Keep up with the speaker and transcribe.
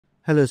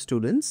Hello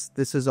students,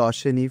 this is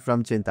Ashani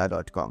from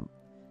Cheenta.com.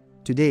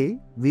 Today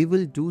we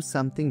will do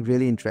something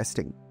really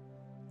interesting.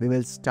 We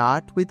will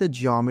start with a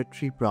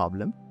geometry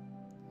problem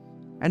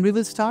and we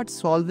will start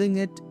solving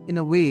it in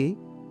a way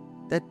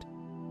that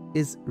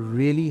is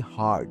really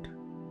hard,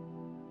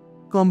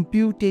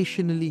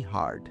 computationally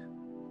hard.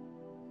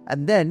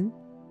 And then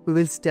we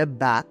will step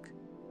back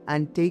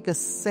and take a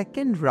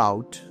second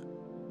route,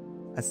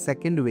 a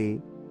second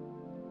way,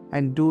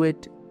 and do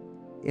it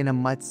in a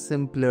much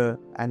simpler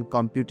and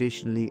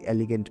computationally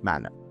elegant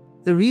manner.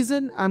 The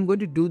reason I'm going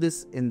to do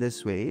this in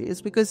this way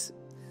is because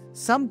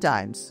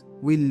sometimes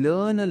we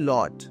learn a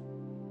lot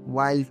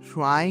while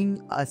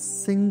trying a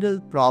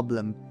single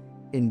problem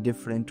in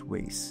different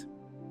ways.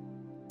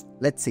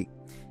 Let's see.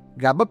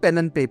 Grab a pen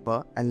and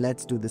paper and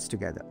let's do this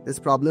together. This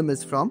problem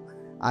is from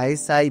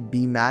ISI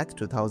BMath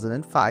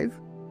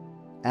 2005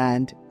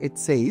 and it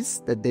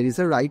says that there is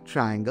a right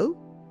triangle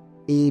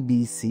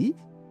ABC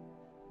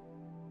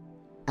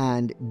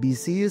and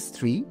BC is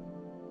 3,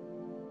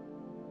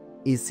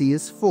 AC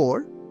is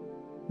 4,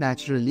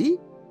 naturally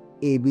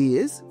AB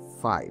is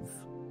 5.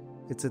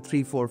 It's a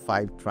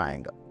 3-4-5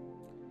 triangle.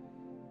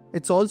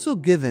 It's also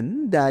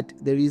given that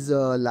there is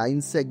a line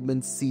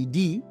segment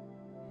CD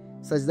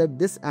such that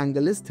this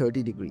angle is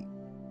 30 degrees.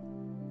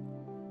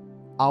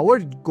 Our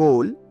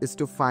goal is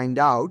to find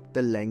out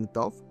the length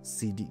of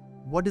CD.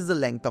 What is the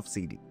length of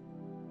CD?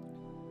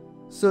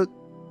 So,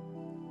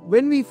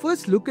 when we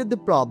first look at the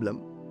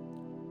problem,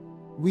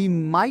 we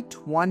might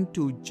want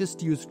to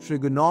just use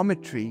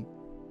trigonometry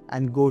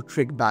and go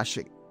trig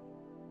bashing.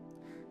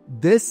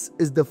 This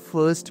is the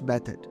first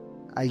method.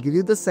 I'll give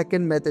you the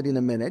second method in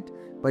a minute,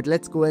 but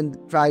let's go and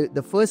try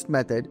the first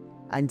method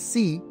and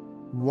see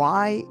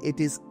why it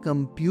is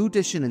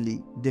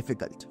computationally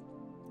difficult.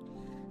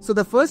 So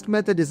the first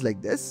method is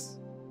like this.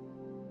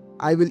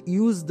 I will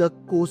use the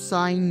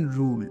cosine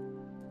rule.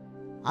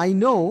 I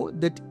know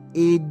that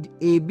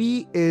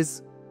AB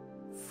is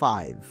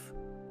 5.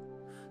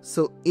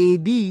 So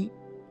AD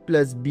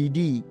plus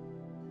BD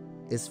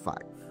is 5.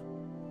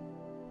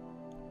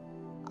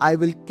 I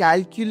will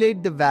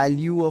calculate the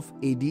value of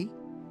AD,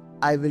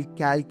 I will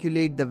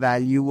calculate the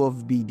value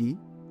of BD,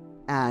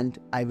 and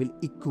I will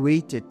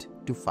equate it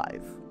to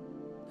 5.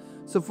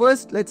 So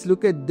first let's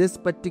look at this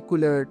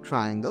particular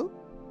triangle.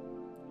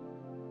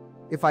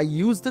 If I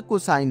use the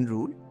cosine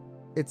rule,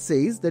 it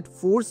says that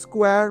 4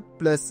 square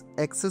plus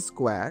x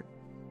square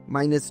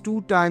minus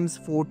 2 times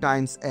 4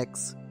 times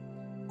x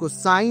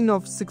cosine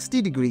of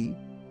 60 degree,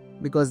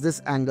 because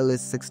this angle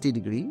is 60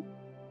 degree,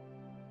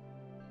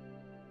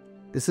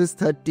 this is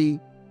 30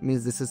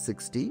 means this is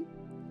 60,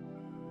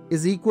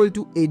 is equal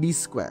to AD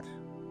square.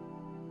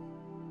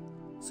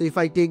 So if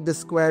I take the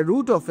square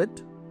root of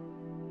it,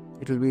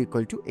 it will be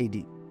equal to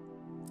AD.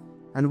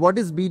 And what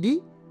is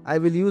BD? I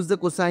will use the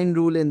cosine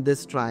rule in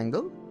this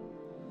triangle.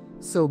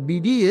 So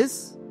BD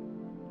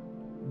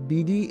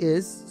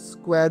is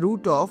square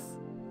root of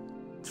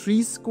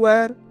 3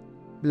 square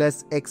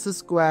plus x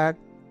square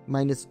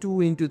minus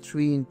 2 into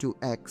 3 into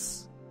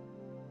x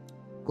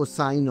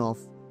cosine of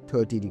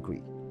 30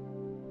 degree.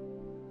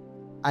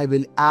 I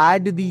will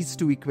add these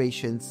two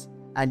equations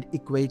and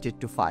equate it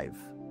to 5.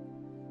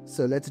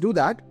 So let's do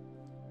that.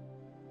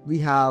 We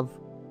have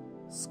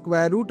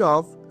square root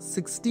of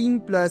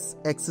 16 plus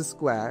x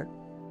square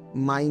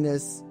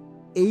minus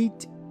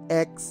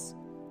 8x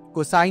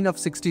cosine of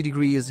 60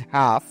 degree is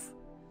half,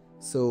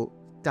 so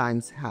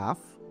times half,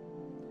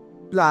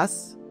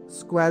 plus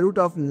square root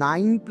of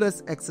 9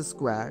 plus x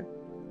square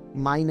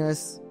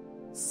minus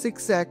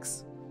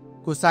 6x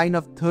cosine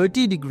of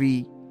 30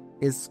 degree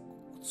is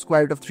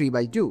square root of 3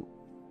 by 2.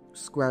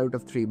 Square root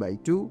of 3 by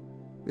 2.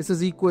 This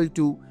is equal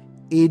to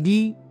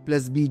AD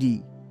plus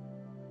BD.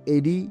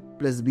 AD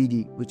plus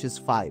BD, which is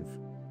 5.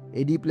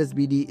 AD plus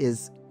BD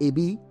is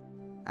AB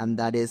and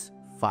that is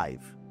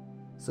 5.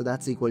 So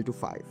that's equal to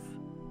 5.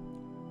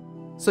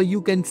 So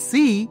you can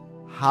see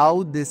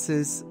how this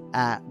is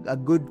a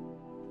good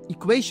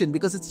equation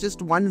because it's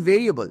just one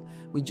variable.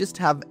 We just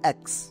have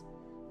x.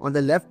 On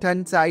the left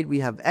hand side we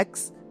have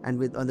x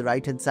and on the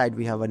right hand side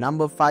we have a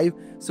number 5.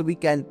 So we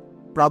can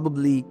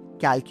probably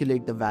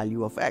calculate the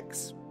value of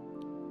x.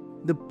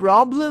 The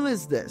problem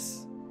is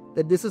this,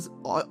 that this is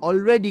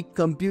already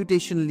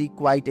computationally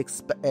quite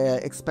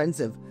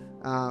expensive.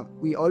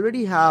 We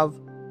already have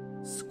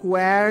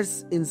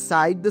squares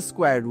inside the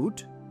square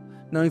root.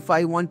 Now if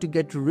I want to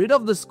get rid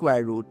of the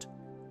square root,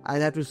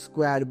 I'll have to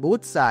square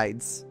both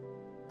sides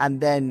and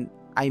then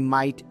I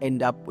might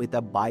end up with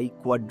a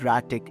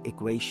biquadratic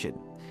equation.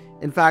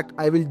 In fact,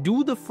 I will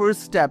do the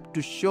first step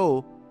to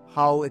show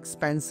how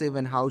expensive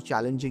and how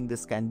challenging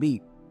this can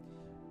be.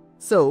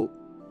 So,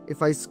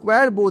 if I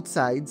square both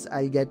sides,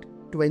 I get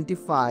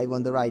 25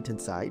 on the right hand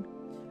side,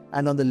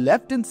 and on the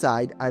left hand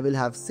side, I will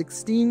have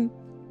 16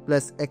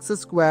 plus x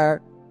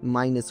square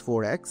minus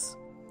 4x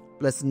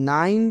plus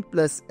 9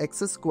 plus x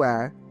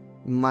square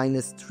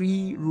minus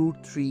 3 root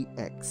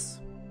 3x.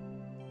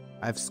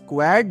 I've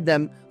squared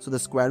them, so the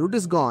square root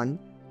is gone,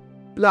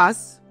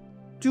 plus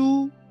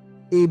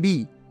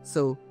 2ab.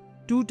 So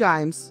 2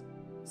 times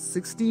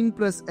 16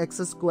 plus x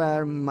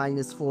square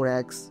minus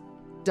 4x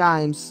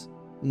times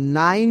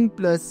 9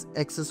 plus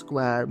x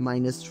square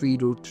minus 3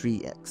 root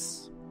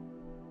 3x.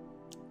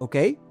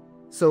 Okay,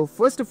 so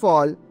first of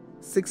all,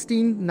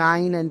 16,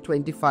 9 and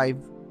 25,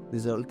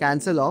 these will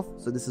cancel off.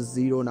 So this is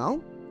 0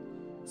 now.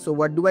 So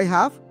what do I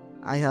have?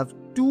 I have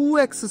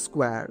 2x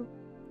square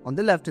on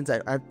the left hand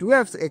side. I have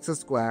 2x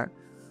square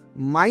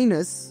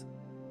minus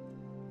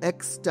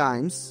x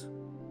times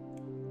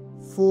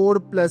 4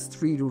 plus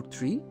 3 root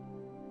 3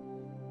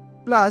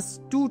 plus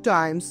 2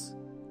 times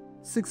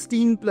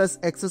 16 plus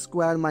x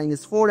square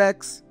minus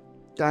 4x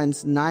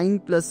times 9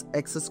 plus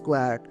x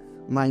square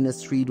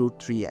minus 3 root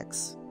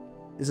 3x.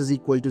 This is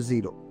equal to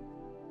 0.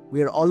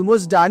 We are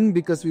almost done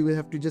because we will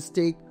have to just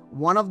take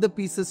one of the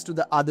pieces to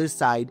the other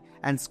side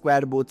and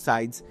square both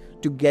sides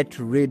to get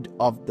rid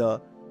of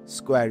the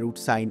square root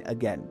sign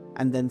again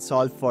and then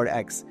solve for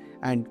x.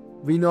 And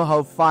we know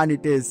how fun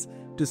it is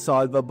to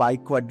solve a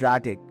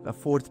biquadratic, a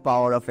fourth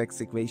power of x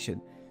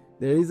equation.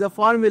 There is a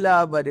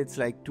formula, but it's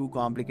like too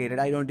complicated.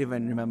 I don't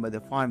even remember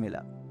the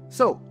formula.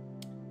 So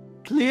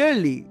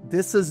clearly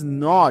this is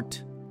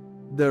not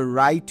the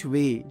right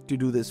way to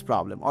do this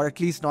problem, or at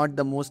least not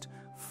the most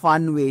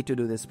fun way to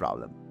do this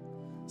problem.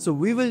 So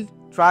we will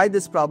try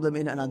this problem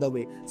in another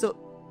way. So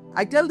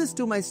I tell this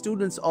to my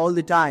students all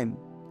the time.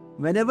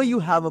 Whenever you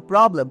have a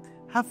problem,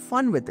 have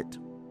fun with it.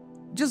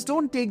 Just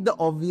don't take the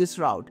obvious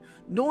route.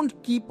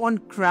 Don't keep on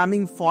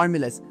cramming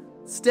formulas.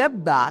 Step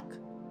back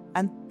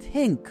and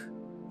think.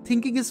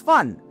 Thinking is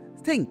fun.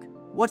 Think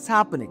what's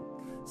happening.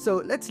 So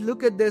let's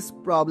look at this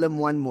problem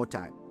one more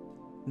time.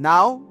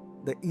 Now,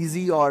 the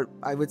easy, or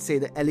I would say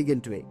the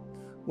elegant way.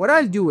 What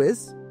I'll do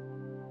is,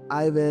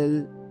 I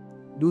will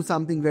do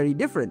something very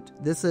different.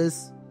 This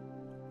is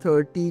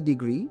 30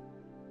 degree.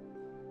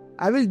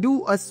 I will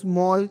do a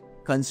small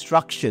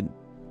construction.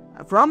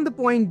 From the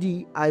point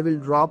D, I will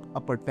drop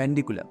a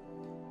perpendicular.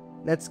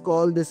 Let's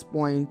call this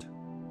point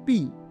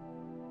P.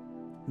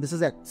 This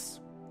is X.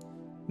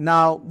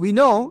 Now, we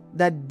know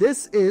that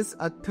this is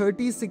a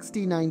 30,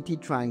 60, 90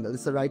 triangle.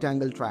 It's a right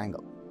angle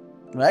triangle,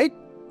 right?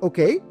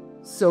 Okay,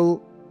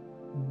 so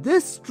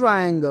this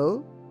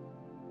triangle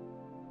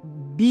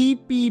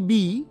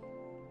DPB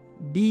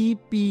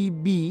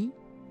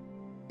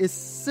is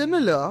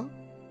similar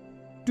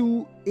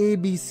to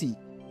ABC.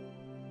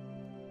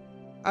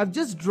 I've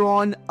just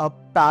drawn a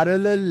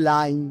parallel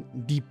line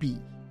DP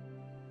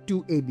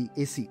to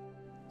AC.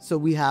 So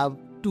we have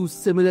two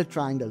similar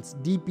triangles,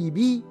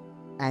 DPB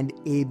and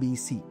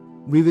ABC.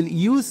 We will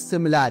use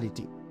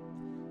similarity.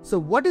 So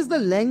what is the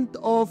length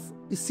of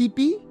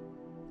CP?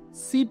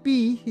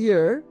 CP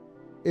here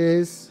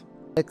is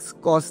x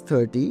cos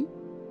 30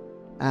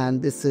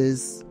 and this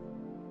is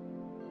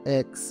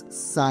x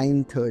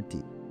sin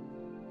 30.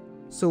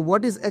 So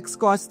what is x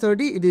cos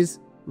 30? It is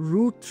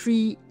root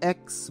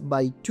 3x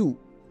by 2,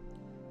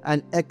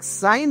 and x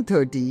sin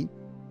 30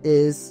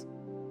 is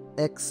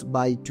x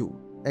by 2,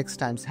 x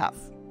times half.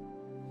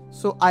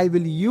 So I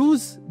will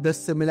use the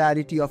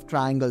similarity of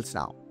triangles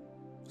now.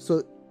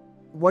 So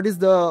what is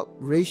the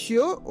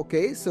ratio?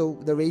 Okay, so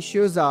the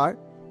ratios are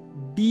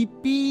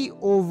dp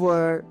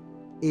over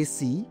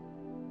AC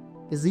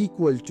is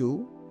equal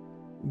to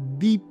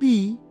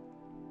BP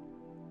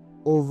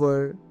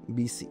over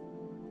BC.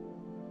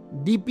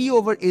 dP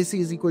over AC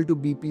is equal to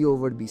BP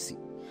over BC.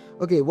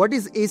 Okay, what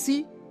is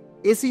AC?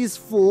 AC is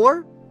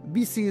 4,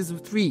 BC is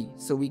 3.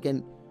 So we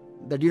can,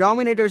 the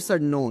denominators are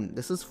known.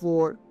 This is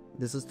 4,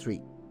 this is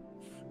 3.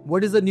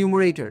 What is the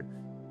numerator?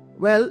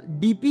 Well,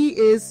 dP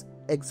is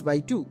x by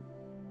 2.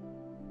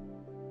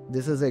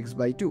 This is x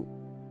by 2.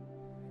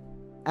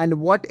 And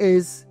what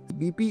is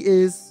BP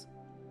is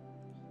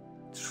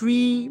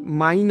 3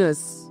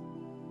 minus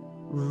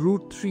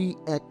root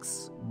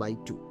 3x by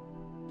 2.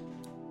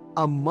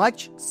 A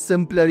much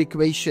simpler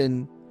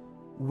equation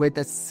with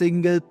a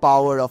single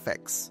power of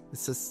x.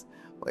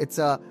 It's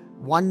a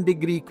 1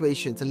 degree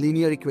equation. It's a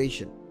linear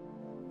equation.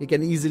 We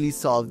can easily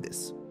solve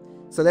this.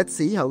 So let's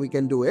see how we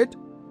can do it.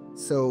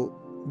 So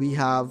we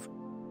have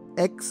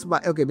x by,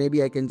 okay,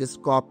 maybe I can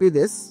just copy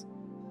this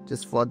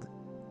just for the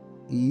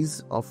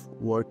ease of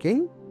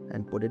working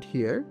and put it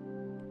here.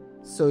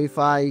 So if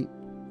I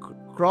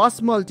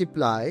cross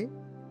multiply,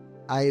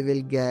 I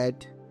will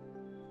get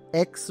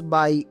x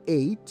by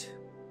 8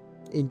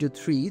 into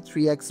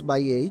 3x by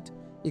 8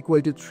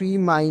 equal to 3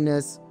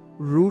 minus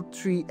root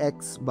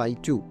 3x by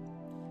 2.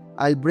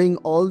 I'll bring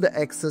all the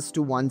x's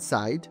to one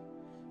side.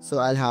 So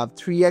I'll have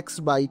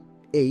 3x by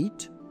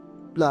 8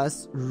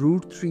 plus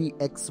root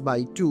 3x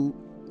by 2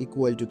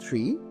 equal to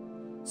 3.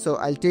 So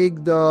I'll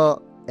take the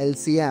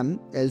LCM.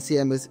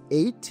 LCM is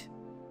 8.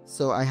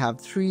 So I have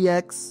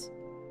 3x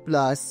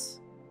plus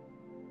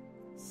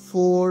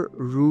 4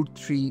 root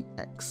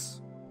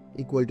 3x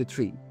equal to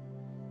 3.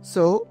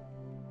 So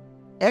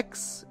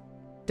x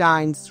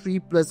times 3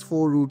 plus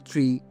 4 root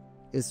 3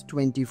 is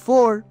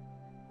 24,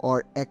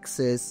 or x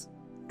is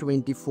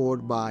 24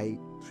 by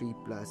 3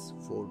 plus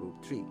 4 root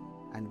 3,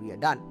 and we are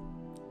done.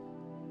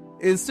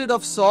 Instead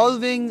of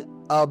solving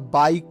a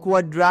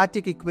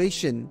biquadratic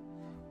equation,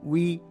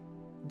 we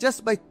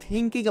just by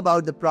thinking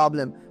about the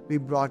problem, we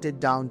brought it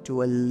down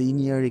to a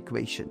linear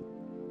equation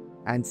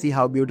and see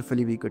how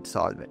beautifully we could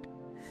solve it.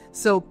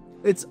 So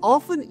it's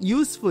often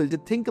useful to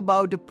think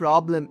about a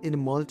problem in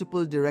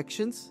multiple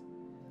directions.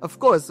 Of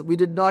course, we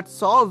did not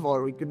solve,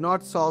 or we could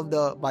not solve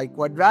the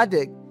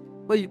biquadratic,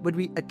 but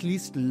we at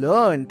least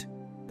learned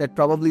that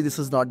probably this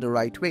is not the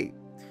right way.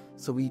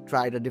 So we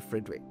tried a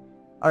different way.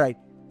 All right.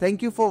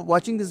 Thank you for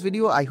watching this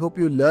video. I hope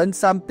you learned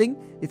something.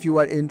 If you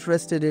are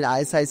interested in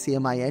ISI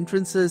CMI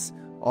entrances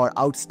or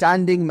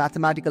outstanding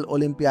mathematical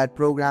Olympiad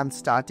programs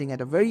starting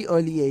at a very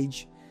early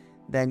age,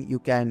 then you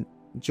can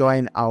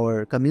join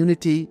our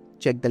community.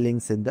 Check the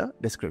links in the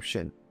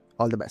description.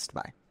 All the best.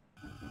 Bye.